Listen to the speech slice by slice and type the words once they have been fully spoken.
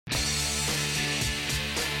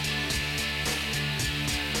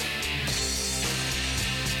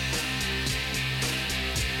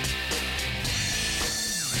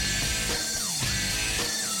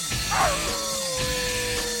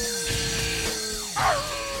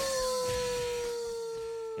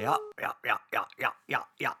Yeah, yeah, yeah, yeah, yeah,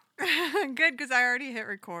 yeah, yeah. Good, because I already hit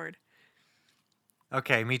record.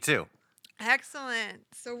 Okay, me too. Excellent.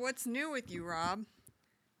 So, what's new with you, Rob?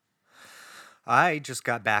 I just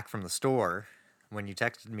got back from the store. When you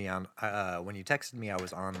texted me, I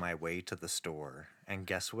was on my way to the store, and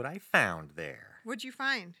guess what I found there? What'd you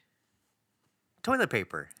find? Toilet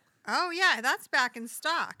paper. Oh, yeah, that's back in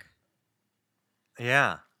stock.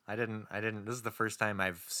 Yeah, I didn't. This is the first time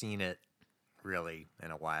I've seen it really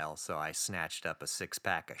in a while, so I snatched up a 6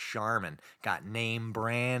 pack of Charmin. Got name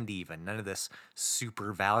brand even. None of this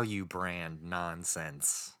super value brand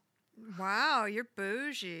nonsense. Wow, you're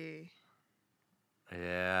bougie.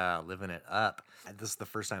 Yeah, living it up. This is the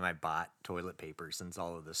first time I bought toilet paper since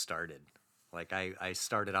all of this started. Like I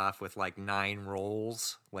started off with like 9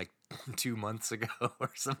 rolls like 2 months ago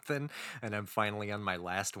or something, and I'm finally on my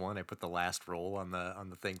last one. I put the last roll on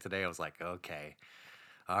the thing today. I was like, okay,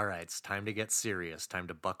 all right, it's time to get serious. Time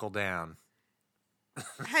to buckle down.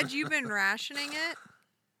 Had you been rationing it?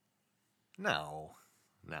 No,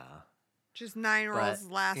 nah, Just 9 rolls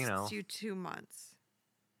but lasts you 2 months.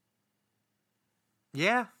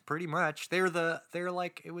 yeah, pretty much. They're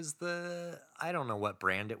like it was the I don't know what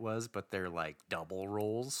brand it was, but they're like double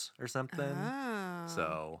rolls or something. Oh.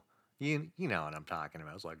 So you know what I'm talking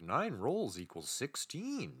about. It's like 9 rolls equals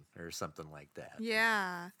 16 or something like that.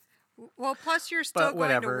 Yeah. Well, plus you're still But going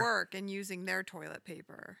to whatever. work and using their toilet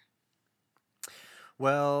paper.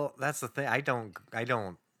 Well, that's the thing. I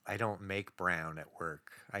don't make brown at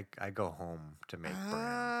work. I go home to make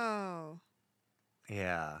brown. Oh.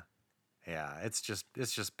 Yeah. Yeah, it's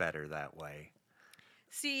just better that way.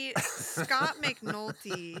 See, Scott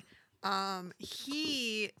McNulty,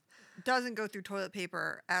 he doesn't go through toilet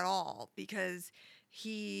paper at all because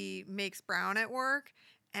he makes brown at work.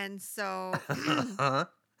 And so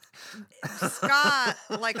Scott,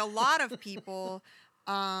 like a lot of people,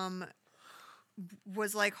 um,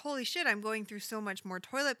 was like, "Holy shit, I'm going through so much more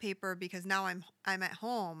toilet paper because now I'm at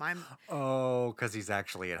home. I'm Oh, because he's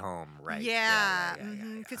actually at home, right? Yeah, yeah, Yeah, yeah,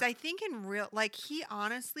 yeah, because I think in real, like he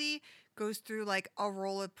honestly goes through like a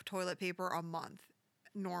roll of toilet paper a month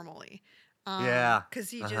normally, yeah. because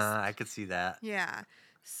he Yeah. just I could see that. yeah,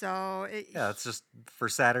 so Yeah, it's just for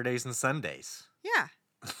Saturdays and Sundays. yeah,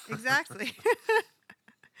 exactly.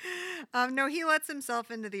 No, he lets himself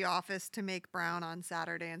into the office to make brown on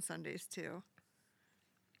Saturday and Sundays too.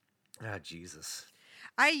 Ah, Jesus.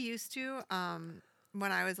 I used to,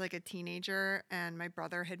 when I was like a teenager and my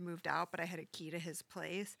brother had moved out, but I had a key to his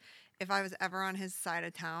place. If I was ever on his side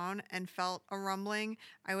of town and felt a rumbling,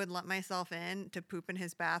 I would let myself in to poop in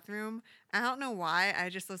his bathroom. I don't know why. I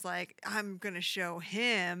just was like, I'm going to show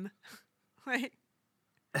him. Like,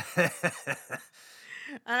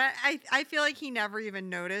 and I feel like he never even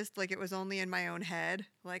noticed. Like it was only in my own head.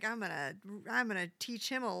 Like I'm gonna teach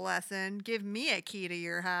him a lesson. Give me a key to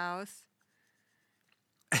your house.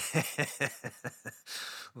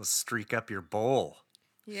 We'll streak up your bowl.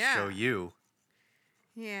 Show Yeah. you.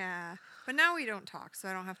 Yeah, but now we don't talk, so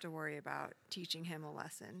I don't have to worry about teaching him a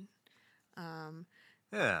lesson. Um,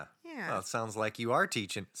 Yeah. yeah, Well, it sounds like you are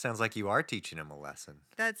teaching. Sounds like you are teaching him a lesson.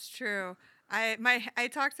 that's true. I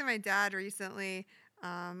talked to my dad recently,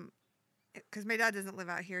 because my dad doesn't live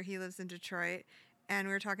out here; he lives in Detroit, and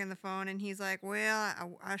we were talking on the phone, and he's like,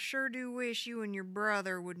 "Well, I sure do wish you and your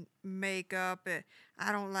brother would make up.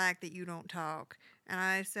 I don't like that you don't talk." And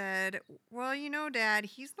I said, "Well, Dad,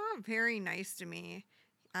 he's not very nice to me."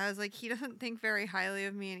 I was like, he doesn't think very highly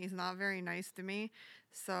of me and he's not very nice to me.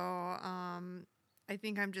 So, I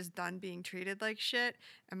think I'm just done being treated like shit.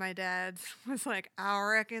 And my dad was like, I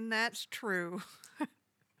reckon that's true.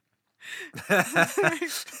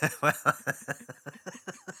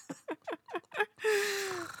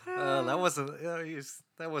 Well,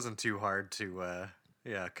 that wasn't too hard to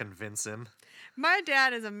yeah, convince him. My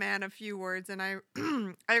dad is a man of few words and I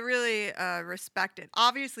I really respect it.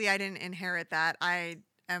 Obviously, I didn't inherit that. I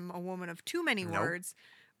am a woman of too many Nope. words,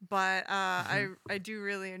 but I do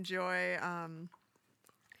really enjoy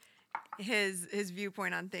his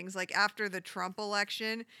viewpoint on things. Like after the Trump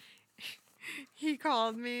election, he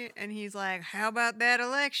called me and he's like, "How about that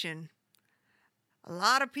election? A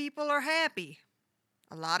lot of people are happy.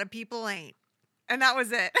 A lot of people ain't." And that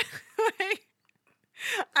was it. Like,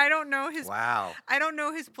 I don't know his Wow. I don't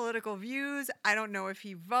know his political views. I don't know if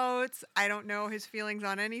he votes. I don't know his feelings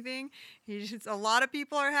on anything. He's just a lot of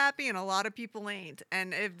people are happy and a lot of people ain't.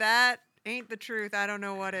 And if that ain't the truth, I don't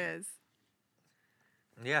know what is.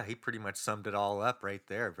 Yeah, he pretty much summed it all up right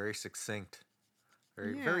there. Very succinct.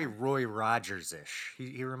 Very Yeah. Roy Rogers ish.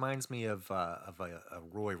 He reminds me of a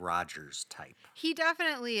Roy Rogers type. He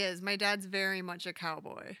definitely is. My dad's very much a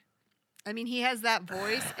cowboy. I mean, he has that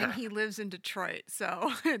voice and he lives in Detroit,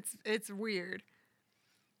 so it's weird.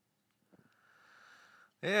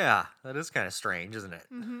 Yeah, that is kind of strange, isn't it?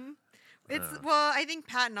 Mhm. It's Uh, well, I think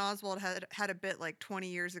Patton Oswalt had a bit like 20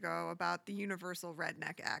 years ago about the universal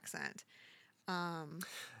redneck accent. Um,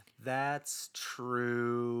 that's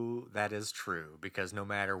true. That is true because no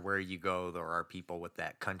matter where you go, there are people with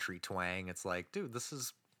that country twang. It's like, dude, this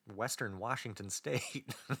is Western Washington State.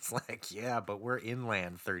 It's like, yeah, but we're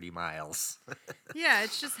inland 30 miles. yeah,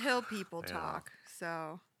 it's just hill people Yeah. talk.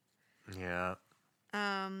 So, Yeah.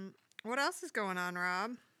 um, what else is going on,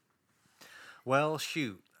 Rob? Well,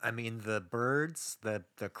 shoot. I mean, the birds, the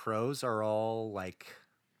crows are all like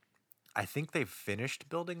I think they've finished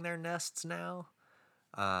building their nests now.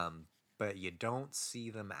 Um, but you don't see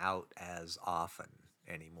them out as often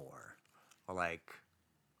anymore. Like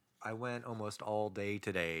I went almost all day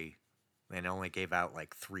today and only gave out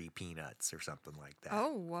like 3 peanuts or something like that,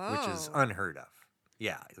 Oh, which is whoa. unheard of.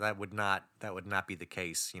 Yeah, that would not be the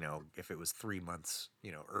case, if it was 3 months,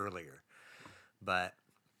 earlier. But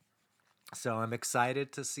so I'm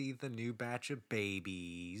excited to see the new batch of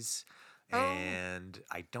babies, Oh, and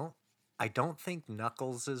I don't think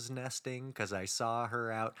Knuckles is nesting because I saw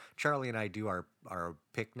her out. Charlie and I do our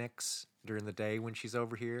picnics during the day when she's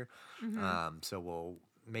over here, mm-hmm. so we'll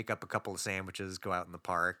make up a couple of sandwiches, go out in the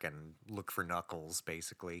park, and look for Knuckles.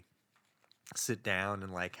 Basically, sit down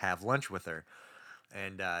and like have lunch with her,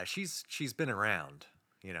 and she's been around.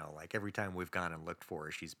 Like every time we've gone and looked for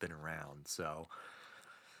her, she's been around. So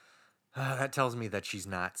that tells me that she's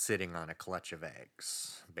not sitting on a clutch of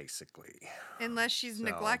eggs, basically. Unless she's So,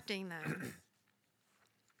 neglecting them.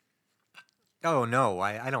 oh no,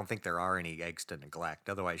 I don't think there are any eggs to neglect.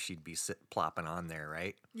 Otherwise, she'd be plopping on there,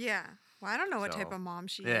 right? Yeah. Well, I don't know what type So, of mom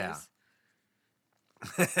she yeah. is.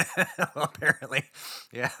 Well, apparently,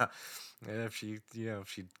 yeah. If she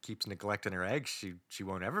keeps neglecting her eggs, she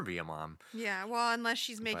won't ever be a mom. Yeah. Well, unless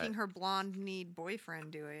she's But making her blonde need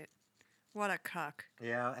boyfriend do it. What a cuck.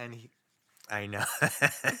 yeah, and I know.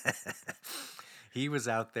 He was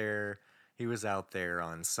out there. He was out there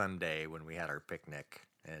on Sunday when we had our picnic,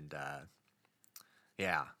 and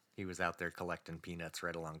yeah, he was out there collecting peanuts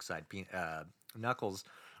right alongside Knuckles,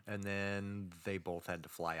 and then they both had to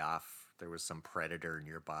fly off. There was some predator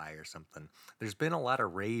nearby or something. There's been a lot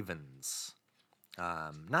of ravens.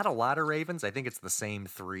 Not a lot of ravens. I think it's the same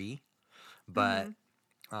three, but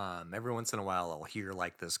Mm-hmm. every once in a while I'll hear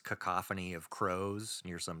like this cacophony of crows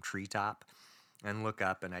near some treetop, and look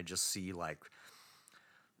up, and I just see like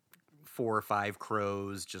 4 or 5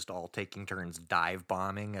 crows just all taking turns dive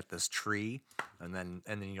bombing at this tree, and then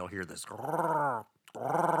you'll hear this from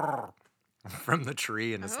the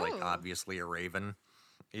tree, and it's like Oh. obviously a raven.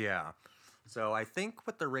 Yeah. So I think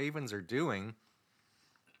what the ravens are doing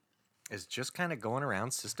is just kind of going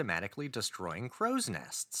around systematically destroying crows'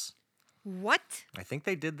 nests. What? I think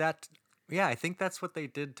they did that. Yeah, I think that's what they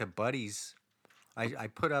did to Buddies. I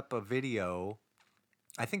put up a video.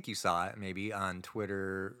 I think you saw it maybe on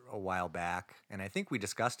Twitter a while back, and I think we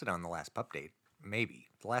discussed it on the last pup date. Maybe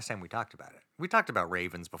the last time we talked about it. We talked about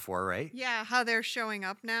ravens before, right? Yeah, how they're showing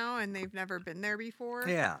up now and they've never been there before.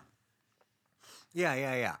 Yeah. Yeah,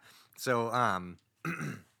 yeah, yeah. So,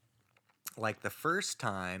 like the first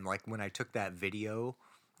time, like when I took that video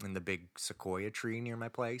in the big sequoia tree near my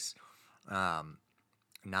place, um,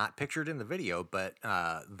 not pictured in the video, but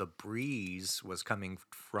the breeze was coming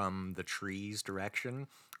from the tree's direction,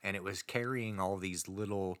 and it was carrying all these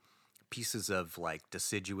little pieces of like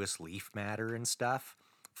deciduous leaf matter and stuff,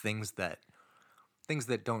 things that things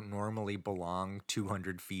that don't normally belong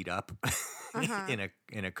 200 feet up Uh-huh.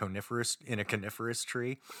 in a coniferous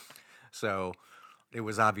tree. So it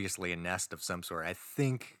was obviously a nest of some sort. I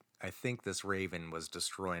think this raven was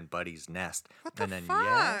destroying Buddy's nest. What the And then fuck?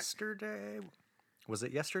 yesterday, was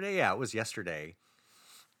it yesterday? Yeah, it was yesterday.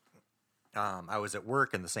 I was at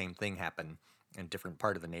work and the same thing happened in a different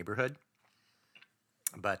part of the neighborhood.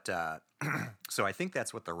 But so I think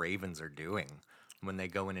that's what the ravens are doing when they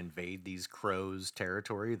go and invade these crows'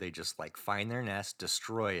 territory. They just like find their nest,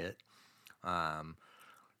 destroy it. Um,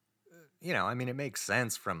 I mean, it makes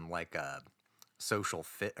sense from like a social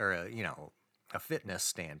fit or a fitness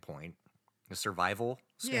standpoint, a survival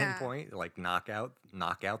Yeah. standpoint, like knock out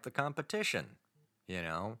the competition. You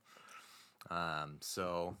know,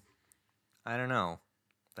 so I don't know.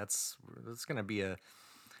 That's gonna be a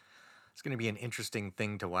it's gonna be an interesting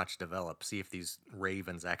thing to watch develop. See if these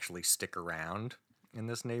ravens actually stick around in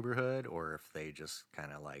this neighborhood or if they just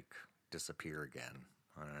kind of like disappear again.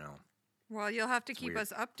 I don't know. Well, you'll have to It's keep weird.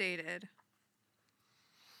 us updated.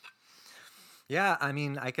 Yeah, I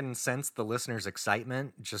mean, I can sense the listeners'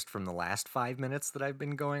 excitement just from the last 5 minutes that I've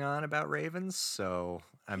been going on about ravens, so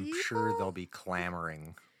I'm sure they'll People be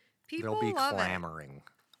clamoring. They'll be people love it. clamoring.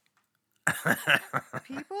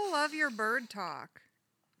 People love your bird talk.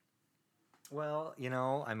 Well,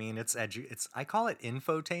 I mean, it's I call it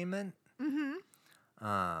infotainment. Mhm.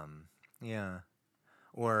 Yeah.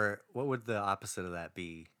 Or what would the opposite of that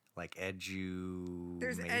be? Like There's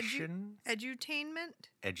edumation? edutainment.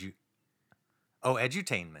 Edu Oh,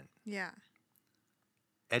 edutainment. Yeah.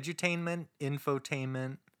 Edutainment,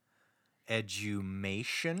 infotainment,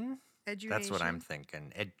 edumation. That's what I'm Edumation.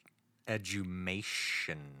 thinking.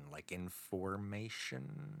 Edumation, like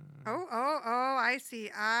information. Oh, I see.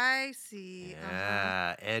 I see. Uh-huh.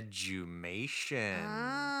 Yeah, edumation.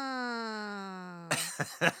 Oh.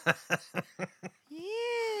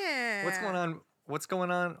 What's going Yeah. on? What's going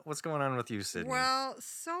on? What's going on with you, Sydney? Well,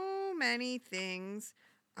 so many things.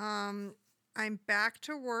 Um, I'm back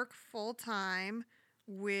to work full time,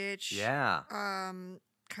 which Yeah. kind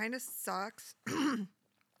of sucks.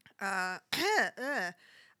 Ugh.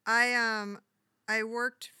 I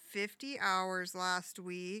worked 50 hours last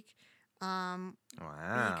week. Wow.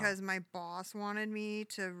 Because my boss wanted me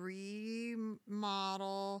to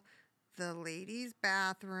remodel the ladies'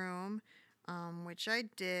 bathroom, which I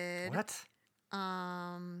did. What?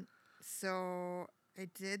 So I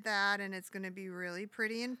did that, and it's going to be really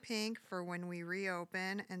pretty and pink for when we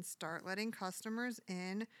reopen and start letting customers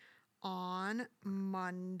in on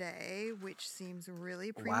Monday, which seems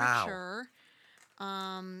really Wow. premature.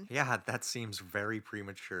 Yeah, that seems very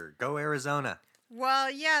premature. Go Arizona. Well,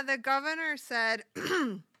 yeah, the governor said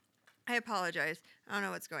I apologize. I don't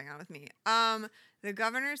know what's going on with me. The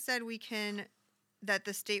governor said that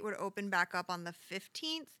the state would open back up on the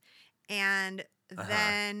 15th, and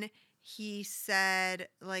then he said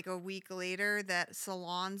like a week later that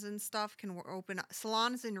salons and stuff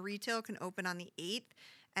salons and retail can open on the 8th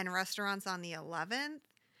and restaurants on the 11th.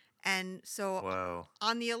 And so Whoa.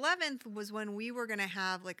 on the 11th was when we were going to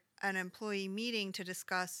have like an employee meeting to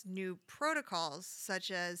discuss new protocols, such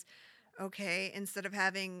as, okay, instead of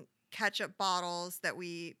having ketchup bottles that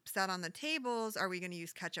we set on the tables, are we going to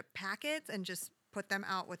use ketchup packets and just put them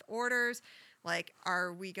out with orders? Like,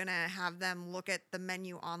 are we going to have them look at the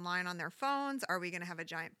menu online on their phones? Are we going to have a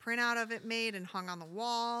giant printout of it made and hung on the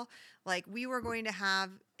wall? Like, we were going to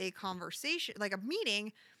have a conversation, like a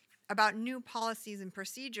meeting about new policies and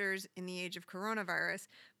procedures in the age of coronavirus,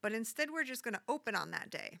 but instead we're just going to open on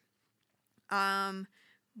that day.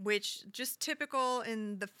 Which just typical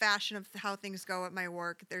in the fashion of how things go at my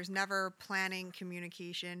work. There's never planning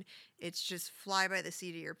communication. It's just fly by the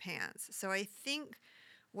seat of your pants. So I think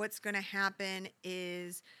what's going to happen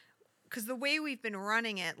is, because the way we've been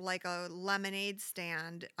running it, like a lemonade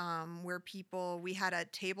stand, where we had a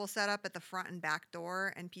table set up at the front and back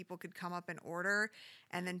door, and people could come up and order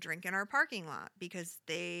and then drink in our parking lot because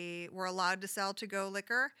they were allowed to sell to-go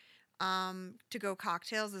liquor, to-go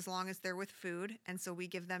cocktails as long as they're with food. And so we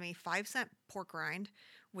give them a 5-cent pork rind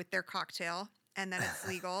with their cocktail, and then it's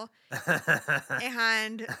legal.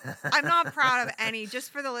 And I'm not proud of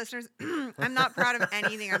just for the listeners, I'm not proud of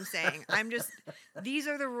anything I'm saying. These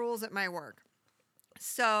are the rules at my work.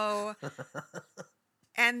 So,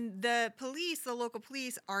 and the local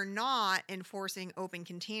police are not enforcing open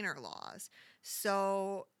container laws.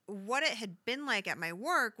 So what it had been like at my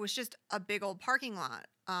work was just a big old parking lot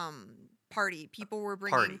party. People were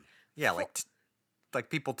bringing Party. Yeah, like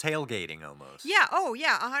people tailgating almost. Yeah. Oh,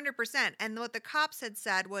 yeah. 100%. And what the cops had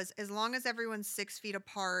said was, as long as everyone's 6 feet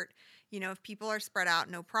apart, if people are spread out,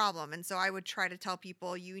 no problem. And so I would try to tell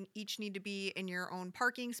people you each need to be in your own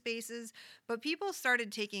parking spaces. But people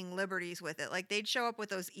started taking liberties with it. Like they'd show up with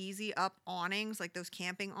those easy up awnings, like those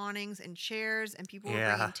camping awnings and chairs, and people were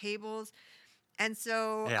bringing tables. And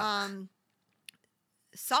so,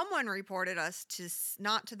 someone reported us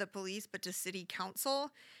not to the police, but to city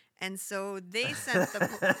council. And so they sent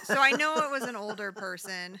so I know it was an older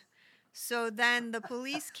person. So then the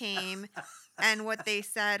police came, and what they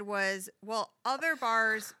said was, well, other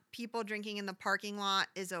bars, people drinking in the parking lot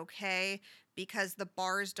is okay because the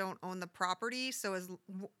bars don't own the property. So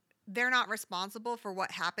they're not responsible for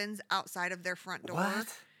what happens outside of their front door.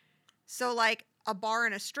 What? So like a bar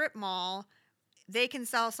in a strip mall, they can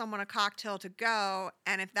sell someone a cocktail to go.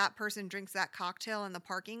 And if that person drinks that cocktail in the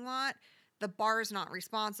parking lot, the bar is not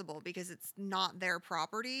responsible because it's not their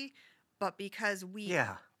property, but because we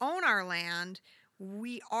own our land,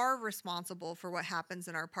 we are responsible for what happens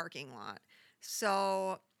in our parking lot.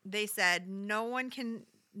 So they said no one can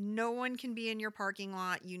be in your parking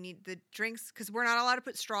lot. You need the drinks, because we're not allowed to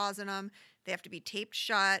put straws in them. They have to be taped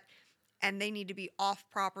shut. and they need to be off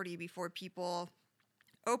property before people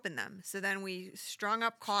open them. So then we strung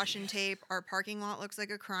up caution tape. Our parking lot looks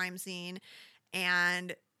like a crime scene,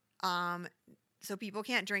 and so people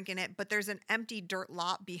can't drink in it, but there's an empty dirt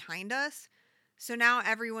lot behind us. So now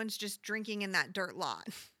everyone's just drinking in that dirt lot.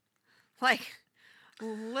 Like,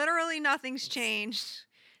 literally nothing's changed.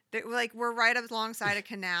 Like, we're right up alongside a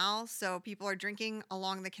canal, so people are drinking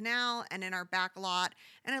along the canal and in our back lot,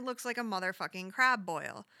 and it looks like a motherfucking crab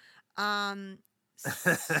boil.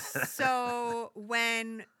 So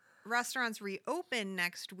when restaurants reopen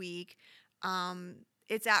next week,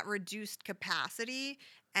 it's at reduced capacity.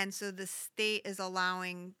 And so the state is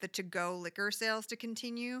allowing the to-go liquor sales to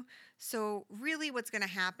continue. So really what's going to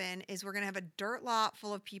happen is we're going to have a dirt lot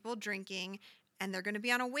full of people drinking, and they're going to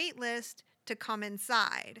be on a wait list to come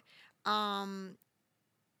inside.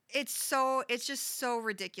 It's just so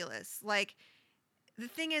ridiculous. Like, the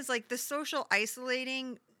thing is, like, the social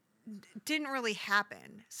isolating didn't really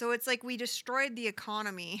happen. So it's like we destroyed the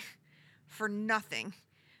economy for nothing.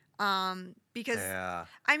 Because Yeah.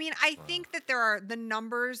 I mean, I think that there are the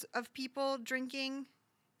numbers of people drinking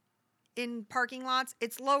in parking lots.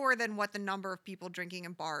 It's lower than what the number of people drinking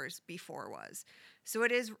in bars before was. So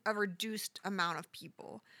it is a reduced amount of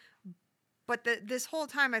people. But this whole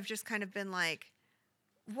time I've just kind of been like,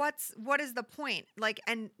 what is the point? Like,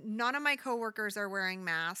 and none of my coworkers are wearing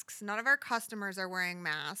masks. None of our customers are wearing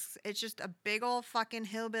masks. It's just a big old fucking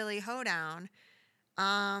hillbilly hoedown.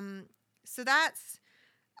 So that's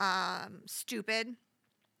stupid.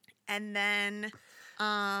 And then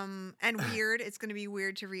and weird. It's going to be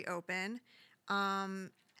weird to reopen. And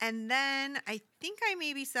then I think I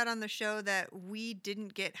maybe said on the show that we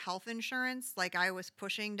didn't get health insurance. Like, I was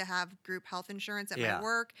pushing to have group health insurance at my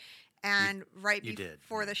work. And right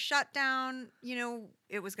before the shutdown, you know,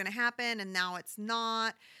 it was going to happen, and now it's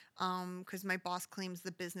not, because my boss claims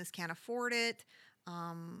the business can't afford it.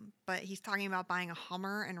 But he's talking about buying a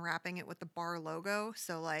Hummer and wrapping it with the bar logo.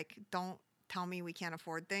 So, like, don't tell me we can't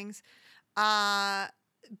afford things. But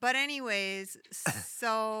anyways,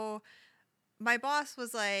 so my boss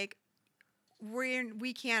was like,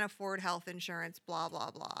 we can't afford health insurance, blah, blah,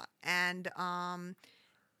 blah. And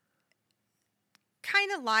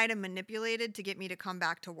kind of lied and manipulated to get me to come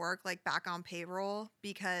back to work, like back on payroll,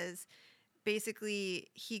 because basically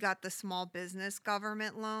he got the small business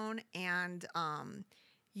government loan, and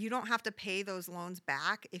you don't have to pay those loans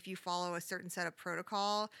back if you follow a certain set of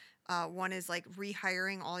protocol. One is like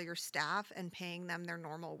rehiring all your staff and paying them their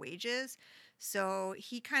normal wages. So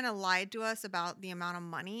he kind of lied to us about the amount of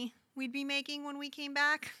money we'd be making when we came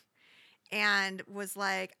back, and was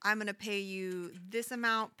like, I'm going to pay you this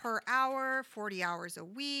amount per hour, 40 hours a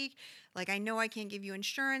week. Like, I know I can't give you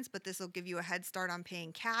insurance, but this will give you a head start on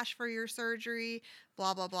paying cash for your surgery,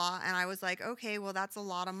 blah, blah, blah. And I was like, okay, well, that's a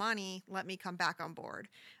lot of money. Let me come back on board.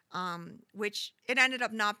 Which it ended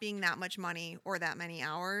up not being that much money or that many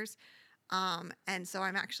hours. And so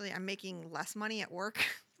I'm making less money at work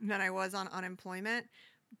than I was on unemployment.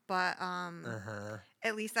 But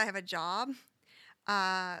at least I have a job.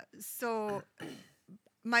 So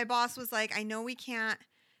my boss was like, I know we can't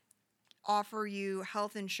offer you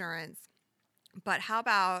health insurance, but how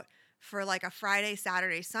about for like a Friday,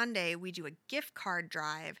 Saturday, Sunday, we do a gift card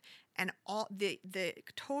drive, and all the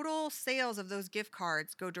total sales of those gift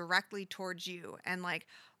cards go directly towards you, and like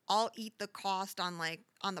I'll eat the cost on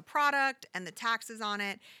the product and the taxes on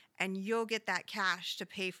it, and you'll get that cash to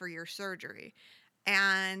pay for your surgery.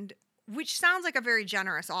 And which sounds like a very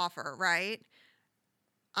generous offer, right?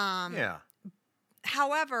 Yeah.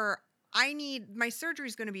 However, my surgery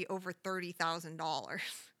is going to be over $30,000.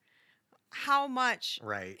 How much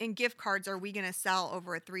in gift cards are we going to sell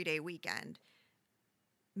over a 3-day weekend?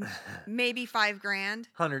 Maybe $5,000.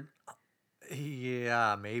 100.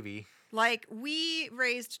 Yeah, maybe. Like, we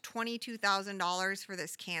raised $22,000 for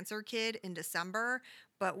this cancer kid in December,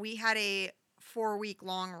 but we had a 4-week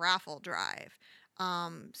long raffle drive.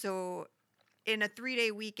 So in a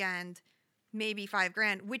 3-day weekend, maybe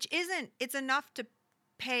 $5,000, which it's enough to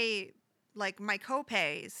pay like my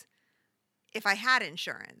copays if I had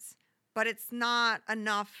insurance, but it's not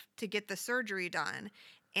enough to get the surgery done.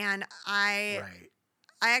 And I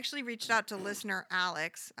actually reached out to listener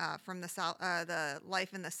Alex from the South, the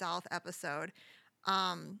Life in the South episode,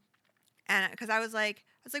 and because I was like,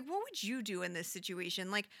 what would you do in this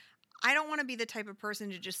situation? Like, I don't want to be the type of person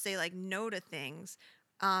to just say like no to things.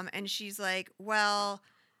 And she's like, well,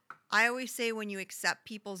 I always say when you accept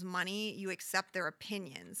people's money, you accept their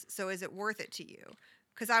opinions. So is it worth it to you?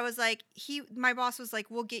 Because I was like, my boss was like,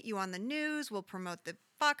 we'll get you on the news. We'll promote the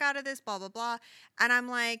fuck out of this, blah, blah, blah. And I'm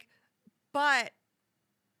like, but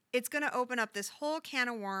it's going to open up this whole can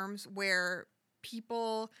of worms where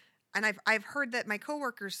people, and I've heard that my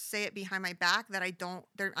coworkers say it behind my back that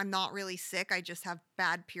I'm not really sick. I just have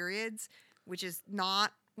bad periods, which is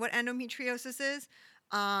not what endometriosis is.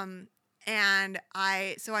 And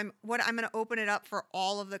I'm going to open it up for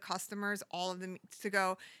all of the customers, all of them to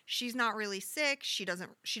go, she's not really sick. She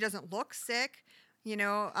doesn't look sick.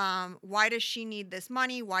 Why does she need this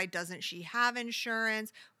money? Why doesn't she have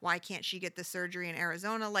insurance? Why can't she get the surgery in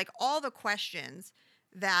Arizona? Like all the questions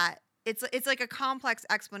that it's like a complex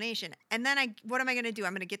explanation. And then what am I going to do?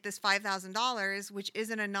 I'm going to get this $5,000, which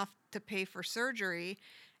isn't enough to pay for surgery.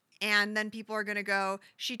 And then people are going to go,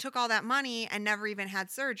 she took all that money and never even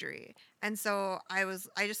had surgery. And so I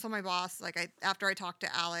just told my boss, like after I talked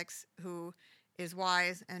to Alex, who is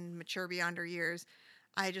wise and mature beyond her years,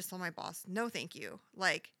 I just told my boss, no, thank you.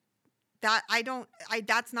 Like that,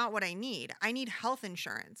 that's not what I need. I need health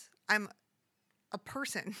insurance. I'm a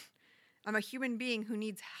person. I'm a human being who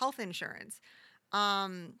needs health insurance.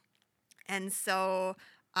 And so,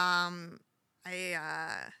 I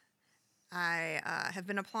have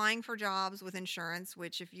been applying for jobs with insurance,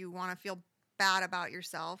 which if you want to feel bad about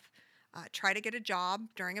yourself, try to get a job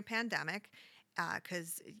during a pandemic,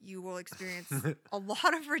 because you will experience a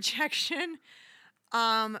lot of rejection.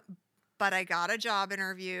 But I got a job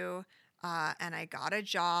interview, and I got a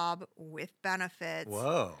job with benefits.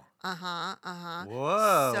 Whoa.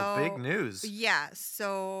 Whoa, so, big news. Yeah.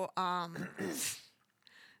 So,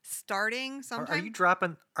 starting sometime. Are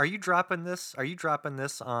you dropping this? Are you dropping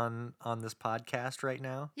this on this podcast right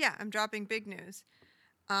now? Yeah, I'm dropping big news.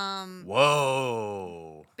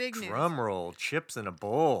 Whoa. Big news. Drum roll, chips in a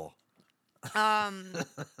bowl.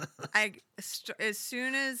 As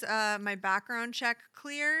soon as my background check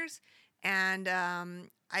clears and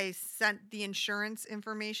I sent the insurance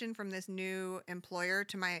information from this new employer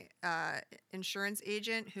to my insurance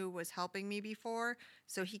agent who was helping me before,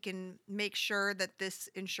 so he can make sure that this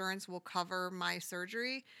insurance will cover my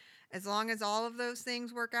surgery. As long as all of those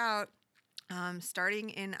things work out, starting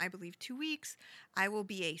in, I believe, 2 weeks, I will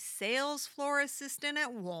be a sales floor assistant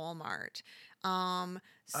at Walmart.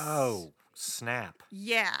 Oh, snap.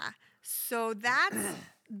 Yeah. So that's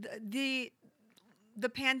the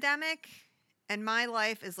pandemic and my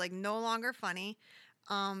life is like no longer funny,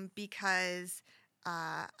 because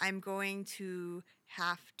I'm going to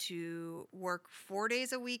have to work 4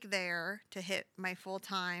 days a week there to hit my full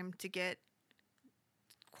time to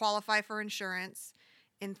qualify for insurance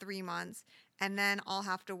in 3 months. And then I'll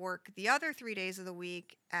have to work the other 3 days of the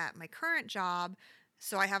week at my current job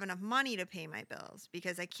so I have enough money to pay my bills,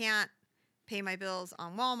 because I can't pay my bills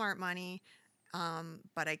on Walmart money,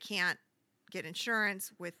 but I can't get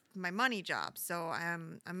insurance with my money job. So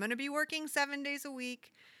I'm going to be working 7 days a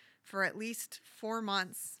week for at least 4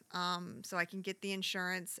 months, so I can get the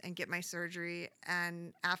insurance and get my surgery.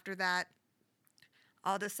 And after that,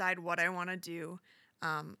 I'll decide what I want to do.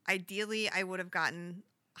 Ideally, I would have gotten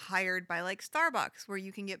hired by like Starbucks, where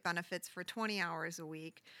you can get benefits for 20 hours a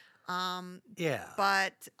week. Yeah.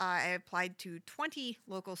 But I applied to 20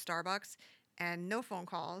 local Starbucks and no phone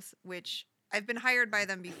calls, which I've been hired by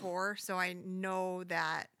them before, so I know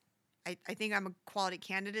that I think I'm a quality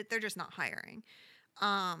candidate. They're just not hiring.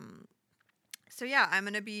 So yeah, I'm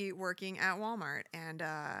going to be working at Walmart and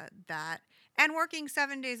working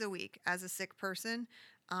 7 days a week as a sick person.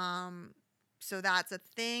 So that's a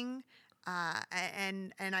thing.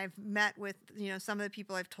 And I've met with, some of the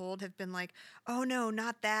people I've told have been like, oh no,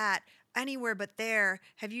 not that, anywhere but there.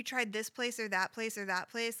 Have you tried this place or that place or that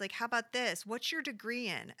place? Like, how about this? What's your degree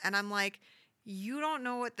in? And I'm like, you don't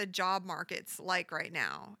know what the job market's like right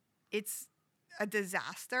now. It's a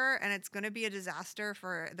disaster, and it's going to be a disaster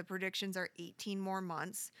for, the predictions are 18 more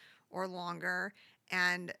months or longer.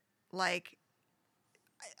 And like,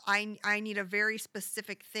 I need a very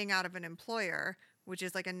specific thing out of an employer, which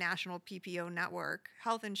is like a national PPO network,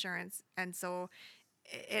 health insurance. And so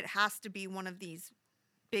it has to be one of these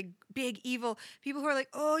big evil people who are like,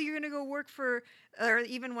 oh, you're going to go work for, or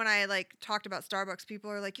even when I like talked about Starbucks, people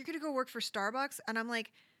are like, you're going to go work for Starbucks. And I'm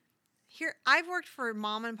like, here, I've worked for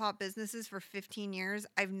mom and pop businesses for 15 years.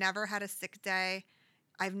 I've never had a sick day.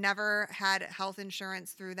 I've never had health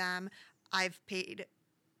insurance through them. I've paid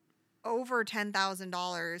over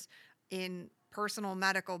 $10,000 in personal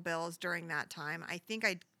medical bills during that time. I think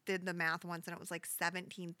I did the math once and it was like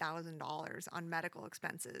 $17,000 on medical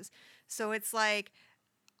expenses. So it's like,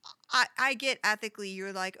 I get ethically,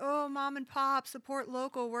 you're like, oh, mom and pop, support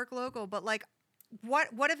local, work local. But like, what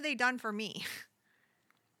have they done for me?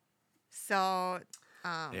 So,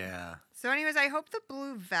 yeah. So anyways, I hope the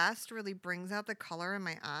blue vest really brings out the color in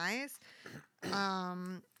my eyes.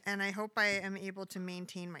 and I hope I am able to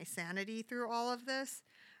maintain my sanity through all of this.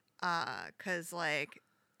 Cause like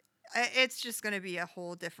it's just gonna be a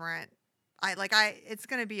whole different. It's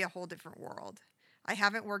gonna be a whole different world. I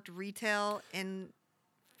haven't worked retail in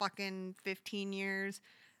fucking 15 years,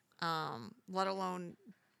 let alone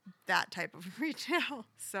that type of retail.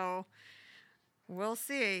 So we'll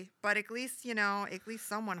see. But at least, at least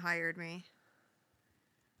someone hired me.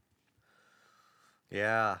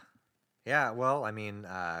 Yeah. Yeah, well, I mean,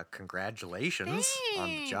 congratulations on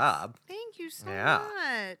the Thanks. job. Thank you so Yeah.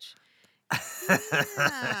 much.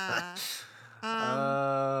 Yeah. Um,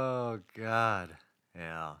 Oh God.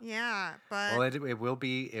 Yeah. yeah, Well, but it will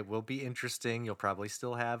be interesting. You'll probably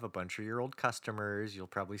still have a bunch of your old customers. You'll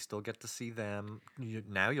probably still get to see them.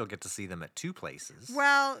 Now you'll get to see them at two places.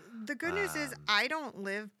 well, the good news is Um, I don't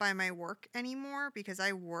live by my work anymore because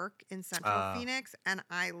I work in Central uh, Phoenix and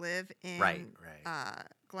I live right, in right.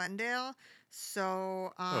 Glendale.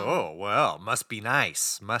 So, Oh, well, must be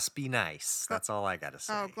nice. Must be nice. Gl- That's all I gotta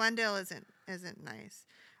oh, say. Glendale isn't nice.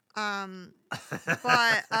 Um,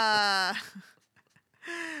 but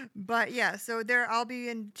but yeah, so there I'll be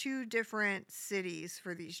in two different cities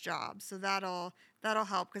for these jobs. So that'll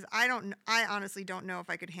help because I honestly don't know if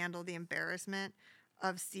I could handle the embarrassment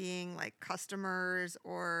of seeing like customers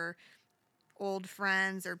or old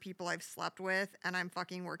friends or people I've slept with and I'm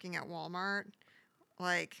fucking working at Walmart.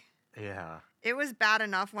 Like Yeah. it was bad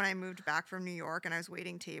enough when I moved back from New York and I was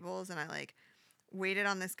waiting tables and I like waited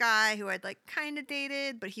on this guy who I'd like kind of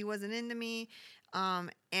dated, but he wasn't into me.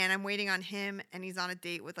 And I'm waiting on him, and he's on a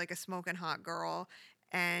date with like a smoking hot girl.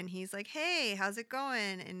 And he's like, "Hey, how's it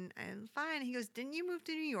going?" And I'm fine. He goes, "Didn't you move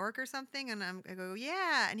to New York or something?" And I go,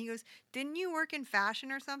 "Yeah." And he goes, "Didn't you work in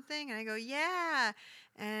fashion or something?" And I go, "Yeah."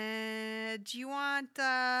 And do you want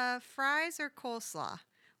fries or coleslaw?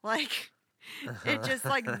 Like, it just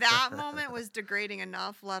like that moment was degrading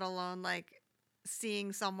enough, let alone like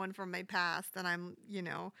seeing someone from my past and I'm,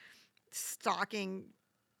 stocking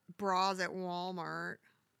bras at Walmart.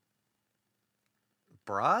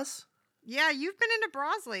 Bras? Yeah, you've been into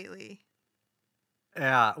bras lately.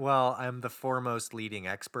 Yeah, well, I'm the foremost leading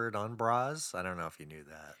expert on bras. I don't know if you knew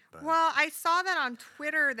that, but Well, I saw that on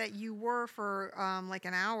Twitter that you were for like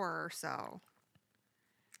an hour or so.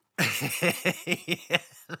 Yeah.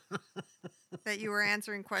 That you were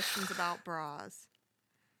answering questions about bras.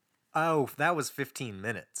 Oh, that was 15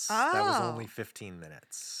 minutes. That was only Oh, 15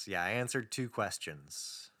 minutes. Yeah, I answered two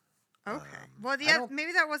questions. okay. Well, I yeah, don't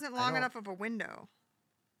maybe that wasn't I long don't enough of a window.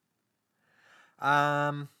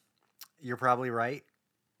 um you're probably right.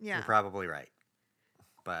 You're Yeah. probably right.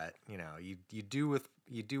 But, you do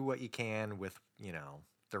what you can with,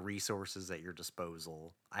 the resources at your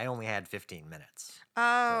disposal. I only had 15 minutes. So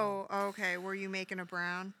Oh, okay. Were you making a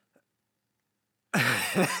brown?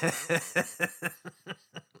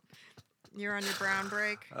 You're on your brown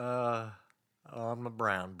break? uh on my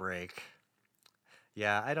brown break.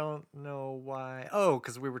 Yeah, I don't know why. Oh,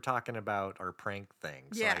 because we were talking about our prank thing,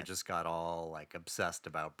 so I Yes. just got all like obsessed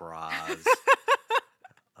about bras.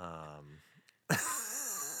 Um,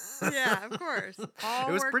 Yeah, of course. it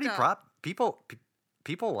All was worked pretty up.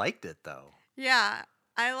 people liked it though. Yeah,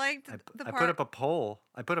 I liked the I put part. up a poll.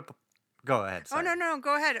 Go ahead. Oh no, Sorry. no,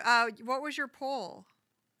 go ahead. What was your poll?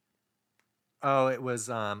 Oh, it was.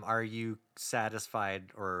 Are you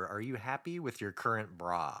satisfied or are you happy with your current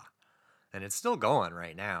bra? And it's still going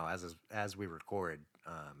right now as we record.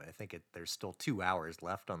 I think there's still 2 hours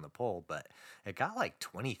left on the poll, but it got like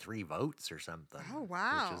 23 votes or something, Oh which is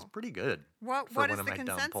wow. pretty good What for what one is of the my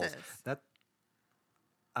dumb polls. consensus? That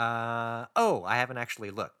oh, I haven't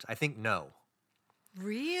actually looked. I think no. I think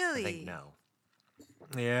Really? no.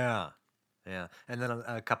 Yeah, yeah. And then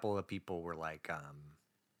a couple of people were like,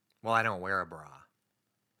 "Well, I don't wear a bra,"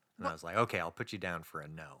 and I What? was like, "Okay, I'll put you down for a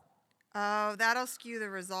no." Oh, that'll skew the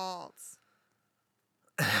results.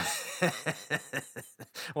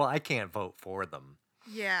 Well, I can't vote for them.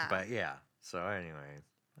 Yeah. But yeah. So anyway,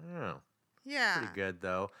 oh, pretty Yeah. good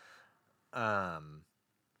though. Um,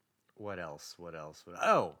 what else? What else?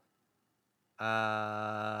 Oh,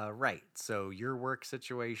 right. So your work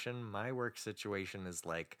situation, my work situation is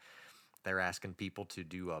like they're asking people to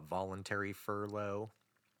do a voluntary furlough.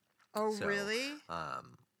 Oh So, really?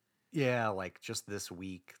 um, yeah, like just this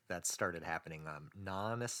week that started happening.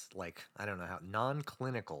 Like I don't know how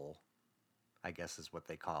non-clinical, I guess is what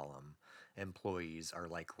they call them. Employees are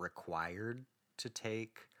like required to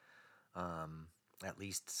take um, at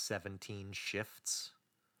least 17 shifts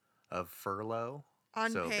of furlough.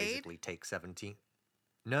 So Unpaid? basically, take 17.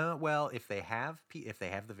 No, well, if they have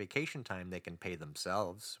the vacation time, they can pay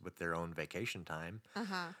themselves with their own vacation time.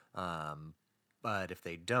 Uh-huh. Um, But if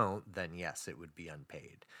they don't, then yes, it would be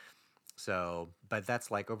unpaid. So, but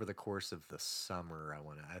that's like over the course of the summer.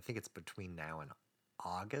 I think it's between now and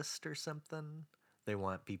August or something. They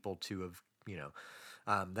want people to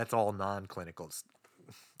have, that's all non-clinicals.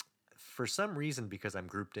 For some reason, because I'm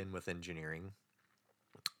grouped in with engineering,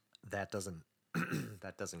 that doesn't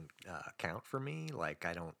that doesn't count for me. Like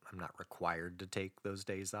I'm not required to take those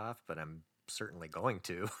days off, but I'm certainly going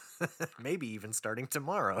to. Maybe even starting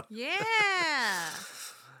tomorrow. Yeah.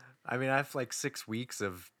 I mean, I have like 6 weeks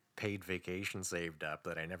of paid vacation saved up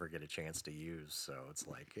that I never get a chance to use. So it's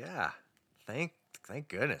like, yeah, thank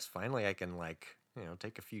goodness. Finally, I can like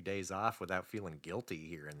take a few days off without feeling guilty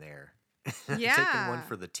here and there. Taking one Yeah.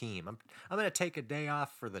 for the team. I'm gonna take a day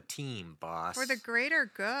off for the team, For the boss.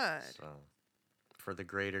 greater good. So for the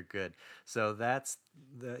greater good. So that's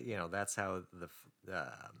that's how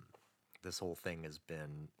this whole thing has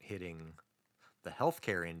been hitting the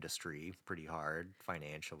healthcare industry pretty hard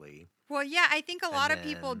financially. Well, yeah, I think a And lot of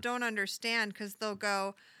people then don't understand because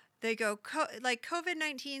they go, like,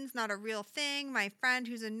 COVID-19 is not a real thing. My friend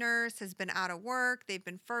who's a nurse has been out of work. They've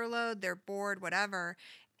been furloughed. They're bored, whatever.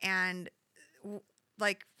 And, w-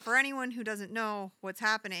 like, for anyone who doesn't know what's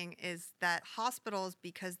happening, is that hospitals,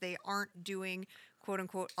 because they aren't doing quote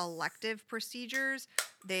unquote elective procedures,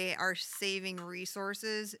 they are saving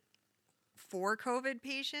resources for COVID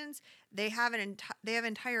patients. They have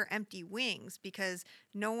entire empty wings because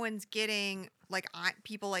no one's getting, like,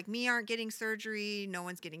 people like me aren't getting surgery, no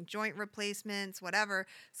one's getting joint replacements, whatever.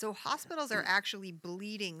 So hospitals are actually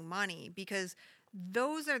bleeding money because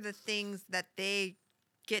those are the things that they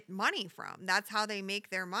get money from. That's how they make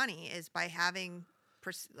their money, is by having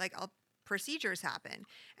procedures happen.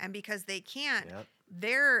 And because they can't, yep,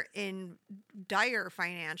 they're in dire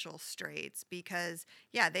financial straits because,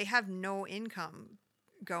 yeah, they have no income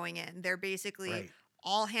going in. They're basically right.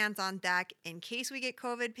 all hands on deck in case we get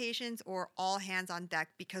COVID patients, or all hands on deck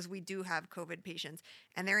because we do have COVID patients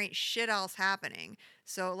and there ain't shit else happening.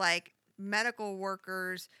 So, like, medical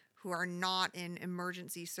workers who are not in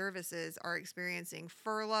emergency services are experiencing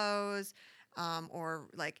furloughs, or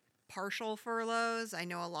like partial furloughs. I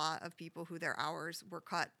know a lot of people who their hours were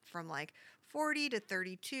cut from like 40 to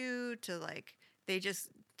 32 to like they just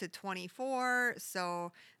to 24.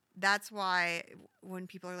 So that's why when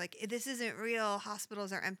people are like, this isn't real,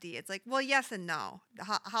 hospitals are empty, it's like, well, yes and no. The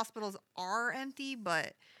hospitals are empty,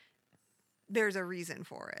 but there's a reason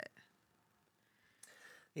for it.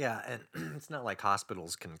 Yeah, and it's not like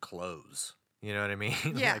hospitals can close. You know what I mean?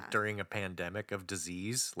 Yeah. Like during a pandemic of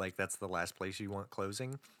disease, like that's the last place you want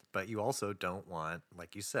closing. But you also don't want,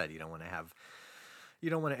 like you said, you don't want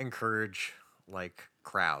to encourage like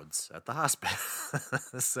crowds at the hospital.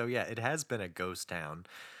 So yeah, it has been a ghost town.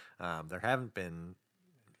 There haven't been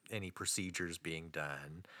any procedures being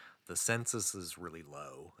done. The census is really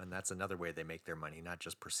low, and that's another way they make their money, not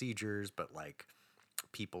just procedures, but like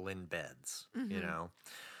people in beds, you Mm-hmm. know.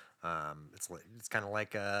 It's kind of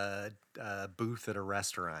like a booth at a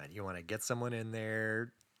restaurant. You want to get someone in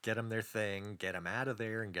there, get them their thing, get them out of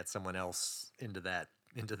there, and get someone else into that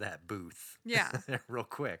booth Yeah. real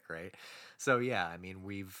quick, right? So yeah, I mean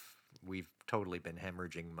we've totally been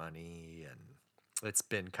hemorrhaging money, and it's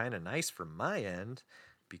been kind of nice from my end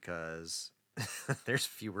because there's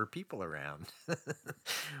fewer people around.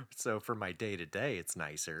 So for my day to day, it's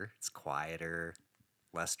nicer, it's quieter,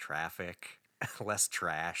 less traffic, less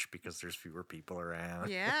trash because there's fewer people around.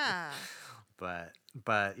 Yeah.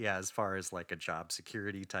 but yeah, as far as like a job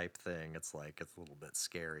security type thing, it's like it's a little bit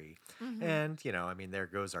scary. Mm-hmm. And I mean, there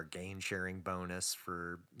goes our gain sharing bonus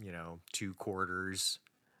for 2 quarters.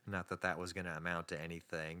 Not that that was going to amount to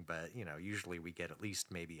anything, but usually we get at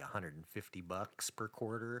least maybe $150 per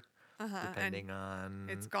quarter, Uh-huh. And depending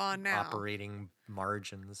it's on gone now. operating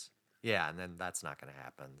margins. Yeah, and then that's not going to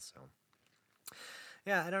happen. So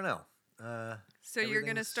yeah, I don't know. So you're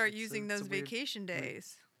going to Everything's start it's using a those weird vacation weird.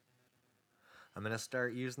 days. I'm gonna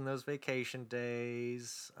start using those vacation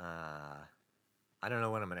days. I don't know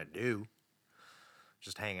what I'm gonna do.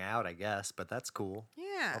 Just hang out, I guess. But that's cool. I'll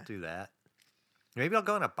Yeah. do that. Maybe I'll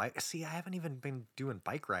go on a bike. See, I haven't even been doing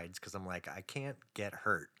bike rides because I'm like, I can't get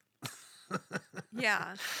hurt.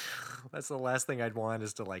 Yeah. That's the last thing I'd want,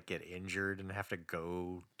 is to like get injured and have to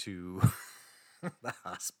go to the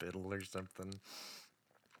hospital or something.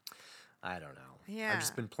 I don't know. I've Yeah.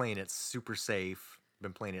 just been playing it super safe.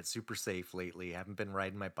 Been playing it super safe lately. Haven't been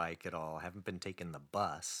riding my bike at all. Haven't been taking the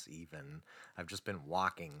bus even. I've just been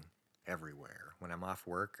walking everywhere. When I'm off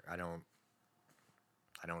work, I don't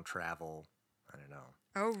travel. I don't know.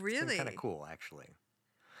 Oh, It's been kind of really? cool actually.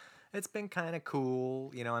 It's been kind of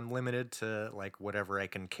cool. I'm limited to like whatever I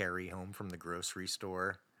can carry home from the grocery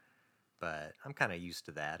store. but I'm kind of used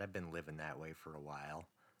to that. I've been living that way for a while,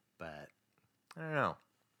 but I don't know.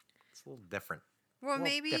 It's a little different. Well, A little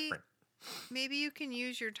maybe different. maybe you can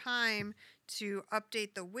use your time to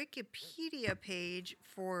update the Wikipedia page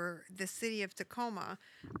for the city of Tacoma,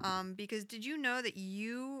 because did you know that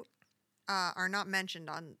you are not mentioned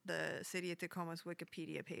on the city of Tacoma's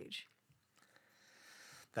Wikipedia page?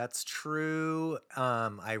 That's true.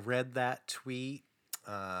 I read that tweet.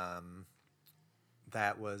 Um,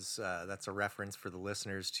 that's a reference for the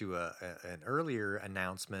listeners to an earlier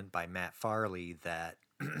announcement by Matt Farley that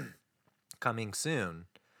coming soon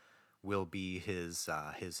will be his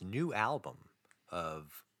new album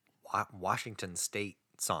of Washington State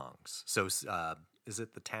songs. So is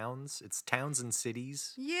it the towns? It's Towns and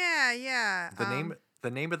Cities. Yeah, yeah. The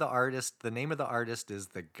name of the artist is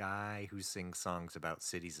the guy who sings songs about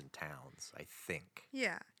cities and towns, I think.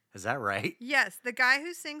 Yeah. Is that right? Yes, the guy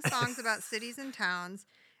who sings songs about cities and towns,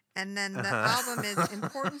 and then the Uh-huh. album is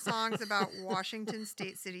important songs about Washington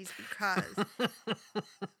State cities because.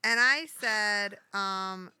 And I said,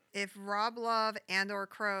 if Rob Love and or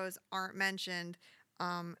Crows aren't mentioned,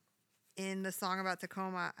 in the song about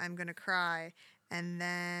Tacoma, I'm gonna cry. And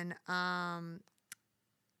then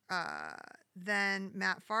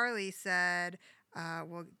Matt Farley said,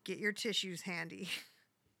 "Well, get your tissues handy."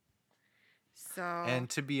 So And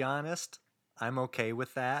to be honest, I'm okay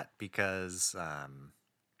with that because I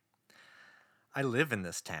live in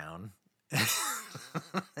this town.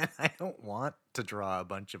 And I don't want to draw a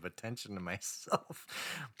bunch of attention to myself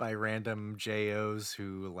by random JOs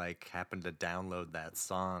who like happen to download that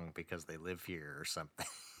song because they live here or something.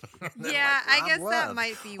 And they're yeah, like, I Rob guess that Love.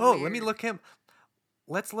 might be Oh, weird. let me look him.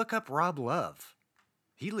 Let's look up Rob Love.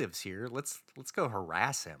 He lives here. Let's go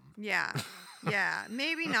harass him. Yeah. Yeah,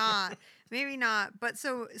 maybe not. Maybe not. But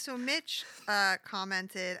so Mitch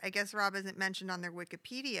commented, I guess Rob isn't mentioned on their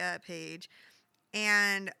Wikipedia page.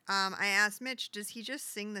 And I asked Mitch, does he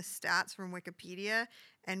just sing the stats from Wikipedia?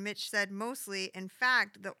 And Mitch said mostly. In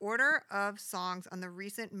fact, the order of songs on the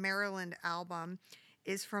recent Maryland album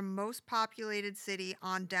is from most populated city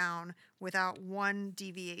on down without one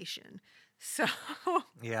deviation. So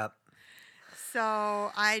Yep.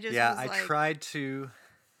 so I just Yeah, was I like, tried to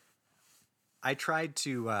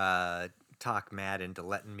talk Matt into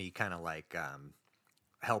letting me kind of like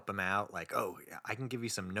help him out. Like, oh, yeah, I can give you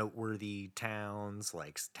some noteworthy towns,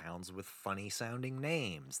 like towns with funny sounding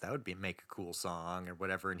names. That would make a cool song or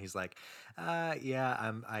whatever. And he's like,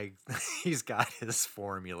 yeah, I. He's got his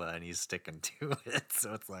formula and he's sticking to it.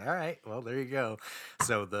 So it's like, all right, well, there you go.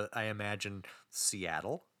 So I imagine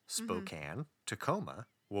Seattle, mhm. Spokane, Tacoma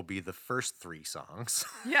will be the first 3 songs.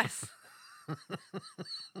 Yes.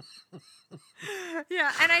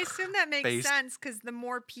 Yeah, and I assume that makes Based sense because the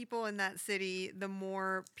more people in that city, the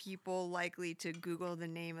more people likely to Google the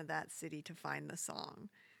name of that city to find the song.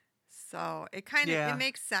 So it Yeah,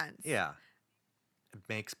 makes sense. yeah. It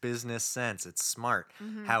makes business sense. It's smart.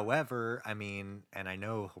 Hmm. However, I mean, and I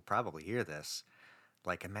know he'll probably hear this,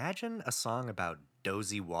 like imagine a song about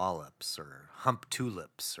Dozy Wallops or Hump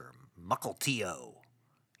Tulips or Mukilteo.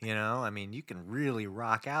 You know, I mean, you can really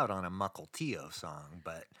rock out on a Mukilteo song,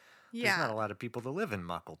 but there's not Yeah, a lot of people that live in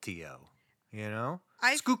Mukilteo. You know?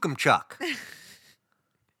 I Skookum Chuck.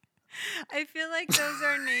 I feel like those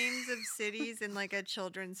are names of cities in like a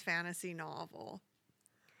children's fantasy novel.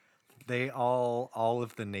 They all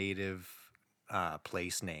of the native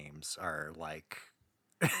place names are like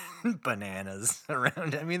bananas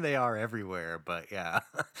around. I mean, they are everywhere, but yeah,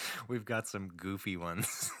 we've got some goofy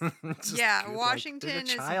ones. Just Yeah, good, like, there's Washington a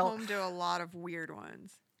is child. home to a lot of weird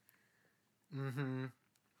ones. Mm-hmm.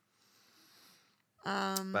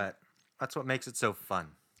 Um, But that's what makes it so fun.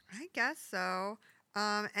 I guess so.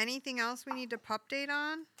 Anything else we need to update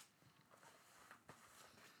on?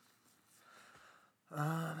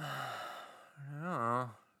 Oh,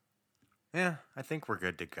 yeah, I think we're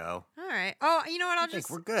good to go. All right. Oh, you know what? I think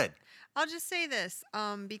we're good. I'll just say this.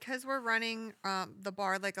 Because we're running the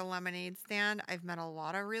bar like a lemonade stand, I've met a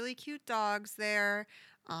lot of really cute dogs there.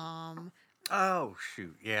 Um, Oh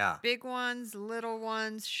shoot, yeah. big ones, little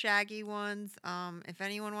ones, shaggy ones. If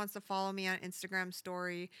anyone wants to follow me on Instagram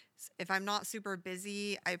story, if I'm not super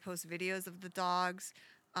busy, I post videos of the dogs.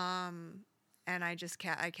 And I just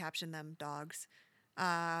I caption them dogs.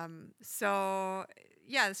 So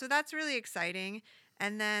yeah, so that's really exciting.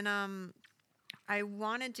 And then I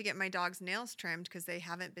wanted to get my dog's nails trimmed because they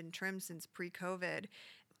haven't been trimmed since pre-COVID.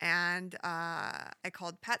 And I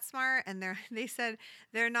called PetSmart, and they said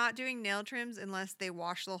they're not doing nail trims unless they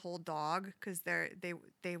wash the whole dog because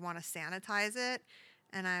they want to sanitize it.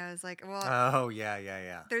 And I was like, well, Oh, yeah, yeah,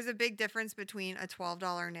 yeah. there's a big difference between a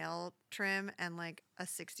 $12 nail trim and like a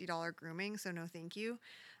 $60 grooming, so no thank you.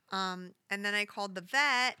 And then I called the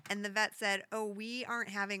vet, and the vet said, "Oh, we aren't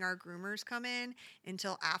having our groomers come in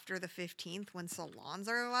until after the 15th when salons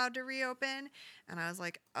are allowed to reopen." And I was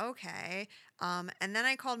like, "Okay." And then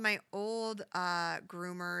I called my old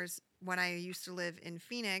groomers when I used to live in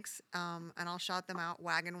Phoenix, and I'll shout them out.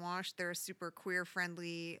 Wagon Wash. They're a super queer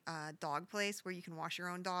friendly dog place where you can wash your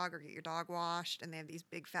own dog or get your dog washed, and they have these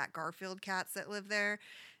big fat Garfield cats that live there.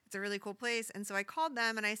 It's a really cool place. And so I called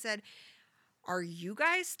them and I said, "Are you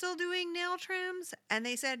guys still doing nail trims?" And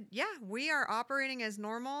they said, "Yeah, we are operating as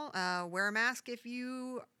normal. Wear a mask if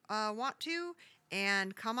you want to,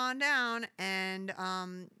 and come on down." And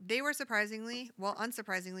they were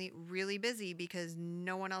unsurprisingly, really busy because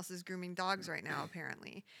no one else is grooming dogs right now,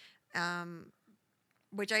 apparently. Um,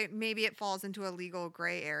 which maybe it falls into a legal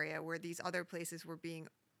gray area where these other places were being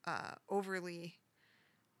overly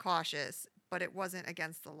cautious, but it wasn't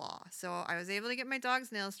against the law. So I was able to get my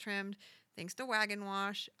dog's nails trimmed thanks to Wagon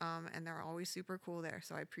Wash, and they're always super cool there.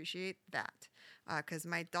 So I appreciate that. Because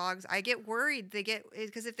my dogs, I get worried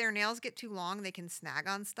because if their nails get too long, they can snag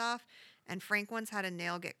on stuff. And Frank once had a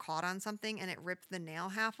nail get caught on something and it ripped the nail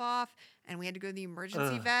half off. And we had to go to the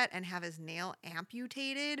emergency Ugh. vet and have his nail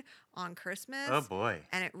amputated on Oh, Christmas. boy.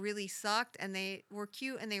 And it really sucked. And they were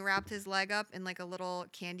cute and they wrapped his leg up in like a little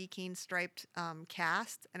candy cane striped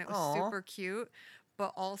cast. And it was Aw. super cute.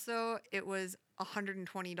 But also, it was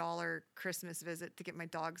 $120 Christmas visit to get my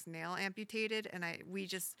dog's nail amputated. And it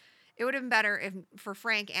would have been better if for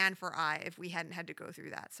Frank and for I if we hadn't had to go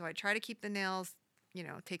through that. So I try to keep the nails,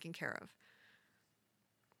 taken care of.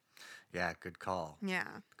 Yeah, good call. Yeah.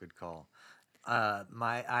 Good call.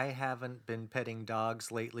 I haven't been petting dogs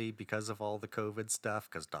lately because of all the COVID stuff,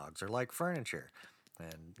 because dogs are like furniture.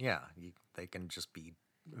 And yeah, they can just be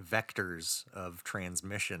vectors of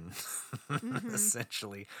transmission, Mm-hmm.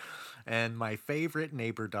 essentially. And my favorite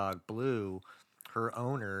neighbor dog, Blue, her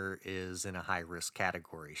owner is in a high risk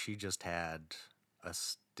category. She just had a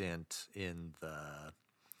stint in the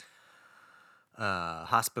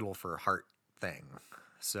hospital for heart thing.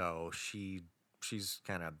 So she's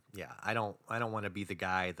kind of, yeah, I don't want to be the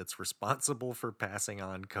guy that's responsible for passing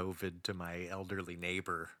on COVID to my elderly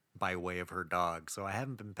neighbor by way of her dog. So I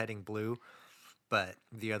haven't been petting Blue, but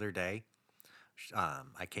the other day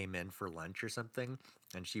I came in for lunch or something,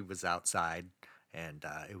 and she was outside, and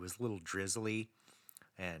it was a little drizzly,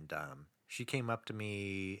 and she came up to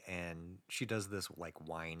me, and she does this like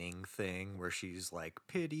whining thing where she's like,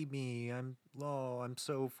 "Pity me, I'm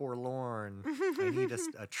so forlorn. I need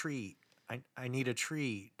a treat. I need a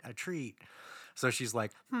treat, a treat." So she's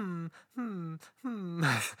like, "Hmm." And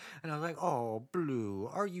I was like, "Oh, Blue,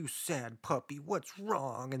 are you sad, puppy? What's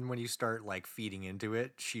wrong?" And when you start like feeding into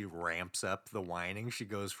it, she ramps up the whining. She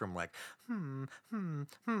goes from like,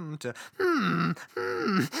 to,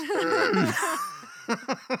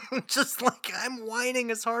 just like I'm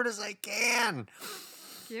whining as hard as I can.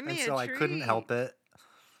 Give And me a so I couldn't treat. help it.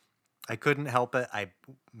 I couldn't help it.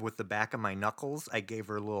 With the back of my knuckles, I gave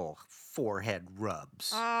her little forehead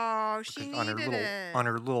rubs Oh, she because needed it. on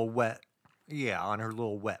her little wet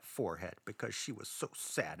forehead because she was so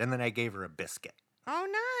sad. And then I gave her a biscuit. Oh,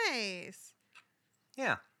 nice.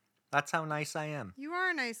 Yeah, that's how nice I am. You are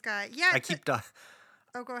a nice guy. Yeah. I keep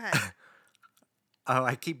Oh, go ahead.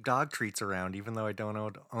 I keep dog treats around even though I don't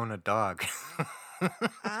own a dog.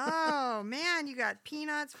 Oh, man, you got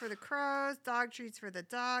peanuts for the crows, dog treats for the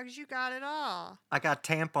dogs. You got it all. I got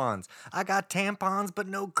tampons. But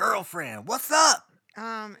no girlfriend. What's up?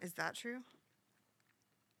 Is that true?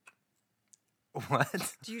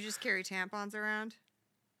 What? Do you just carry tampons around?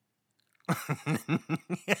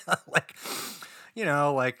 Yeah,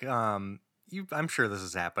 I'm sure this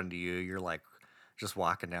has happened to you. You're like just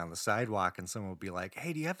walking down the sidewalk and someone will be like,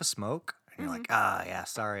 "Hey, do you have a smoke?" And you're Mm-hmm. like, "Ah, yeah,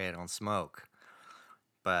 sorry, I don't smoke."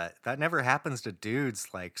 But that never happens to dudes.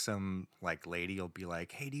 Like some like lady will be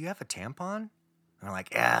like, "Hey, do you have a tampon?" And I'm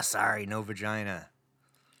like, "Yeah, sorry, no vagina."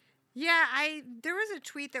 Yeah, there was a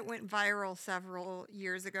tweet that went viral several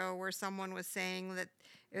years ago where someone was saying that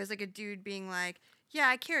it was like a dude being like, "Yeah,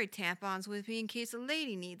 I carry tampons with me in case a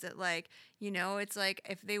lady needs it." Like, it's like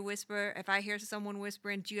if I hear someone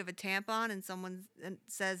whispering, "Do you have a tampon?" and someone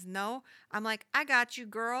says no, I'm like, "I got you,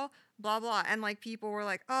 girl." Blah blah, and like people were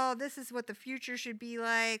like, "Oh, this is what the future should be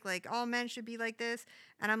like. Like all men should be like this."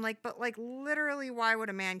 And I'm like, "But like literally, why would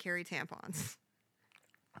a man carry tampons?"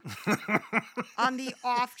 on the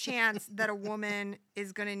off chance that a woman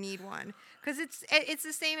is going to need one. Because it's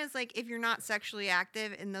the same as, like, if you're not sexually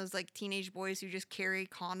active and those, like, teenage boys who just carry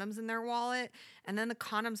condoms in their wallet, and then the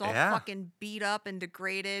condom's all Yeah. fucking beat up and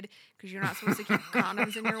degraded because you're not supposed to keep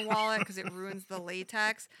condoms in your wallet because it ruins the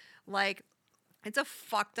latex. Like, it's a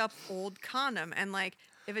fucked up old condom. And, like,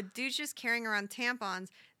 if a dude's just carrying around tampons,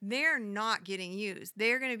 they're not getting used.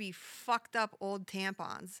 They're going to be fucked up old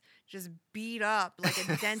tampons, just beat up like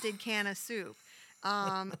a dented can of soup.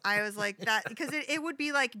 I was like that because it would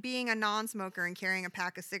be like being a non-smoker and carrying a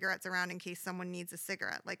pack of cigarettes around in case someone needs a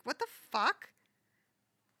cigarette. Like, what the fuck?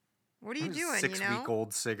 What are you doing,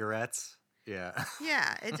 6-week-old cigarettes. Yeah.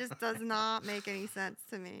 Yeah, it just does not make any sense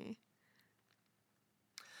to me.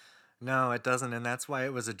 No, it doesn't, and that's why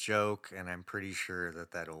it was a joke, and I'm pretty sure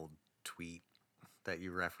that old tweet that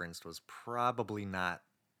you referenced was probably not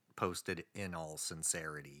posted in all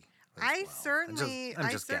sincerity. I well. certainly I'm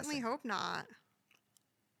just certainly guessing. hope not.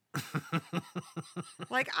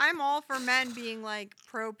 Like, I'm all for men being like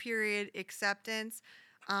pro period acceptance.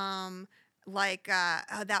 Like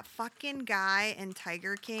that fucking guy in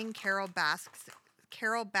Tiger King, Carol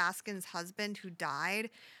Baskin's husband who died.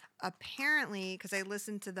 Apparently, because I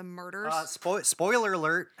listened to the murders. Spoiler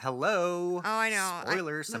alert! Hello. Oh, I know.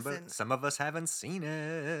 Spoiler. Listen. Some of us haven't seen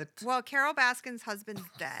it. Well, Carol Baskin's husband's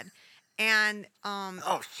dead, and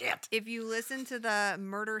oh shit! if you listen to the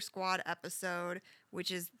Murder Squad episode,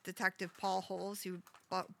 which is Detective Paul Holes, who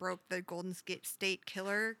broke the Golden State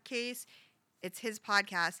Killer case, it's his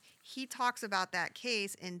podcast. He talks about that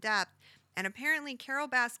case in depth, and apparently Carol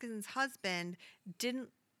Baskin's husband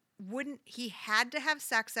he had to have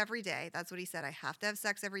sex every day. That's what he said. I have to have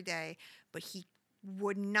sex every day, but he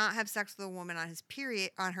would not have sex with a woman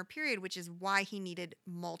on her period, which is why he needed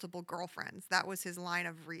multiple girlfriends. That was his line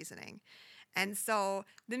of reasoning. And so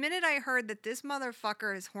the minute I heard that this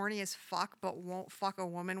motherfucker is horny as fuck but won't fuck a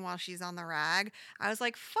woman while she's on the rag, I was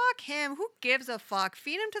like, fuck him. Who gives a fuck?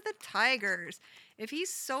 Feed him to the tigers. If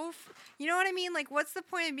he's so, you know what I mean? Like, what's the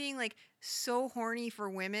point of being like so horny for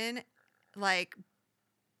women? Like,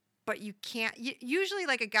 but you can't, usually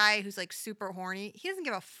like a guy who's like super horny, he doesn't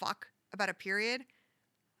give a fuck about a period.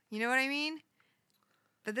 You know what I mean?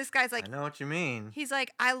 But this guy's like, I know what you mean. He's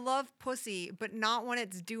like, I love pussy, but not when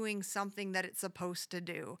it's doing something that it's supposed to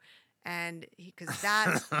do. And because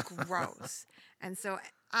that's gross. And so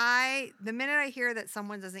the minute I hear that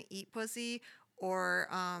someone doesn't eat pussy or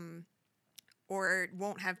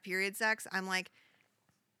won't have period sex, I'm like,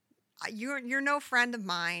 you're no friend of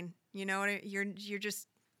mine. You know, you're just,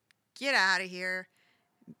 get out of here.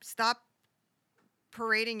 Stop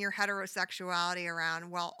parading your heterosexuality around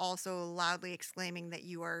while also loudly exclaiming that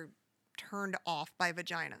you are turned off by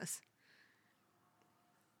vaginas.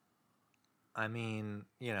 I mean,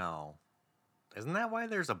 isn't that why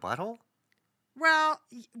there's a butthole? Well,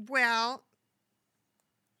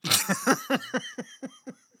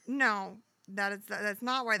 no, that's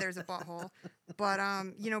not why there's a butthole. But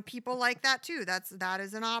people like that too. That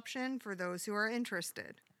is an option for those who are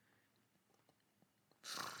interested.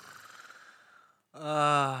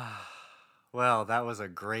 Well, that was a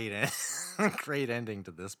great great ending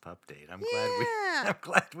to this pup date. I'm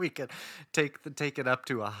glad we could take it up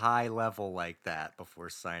to a high level like that before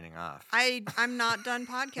signing off. I'm not done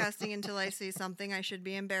podcasting until I see something I should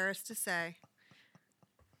be embarrassed to say.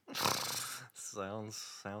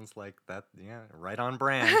 Sounds like that. Yeah, right on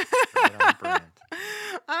brand. Right on brand.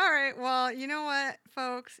 All right. Well, you know what,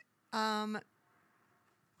 folks?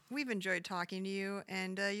 We've enjoyed talking to you,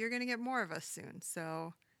 and you're going to get more of us soon.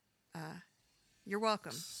 So, you're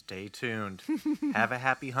welcome. Stay tuned. Have a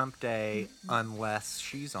happy hump day, unless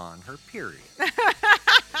she's on her period.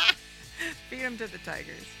 Feed them to the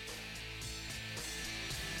tigers.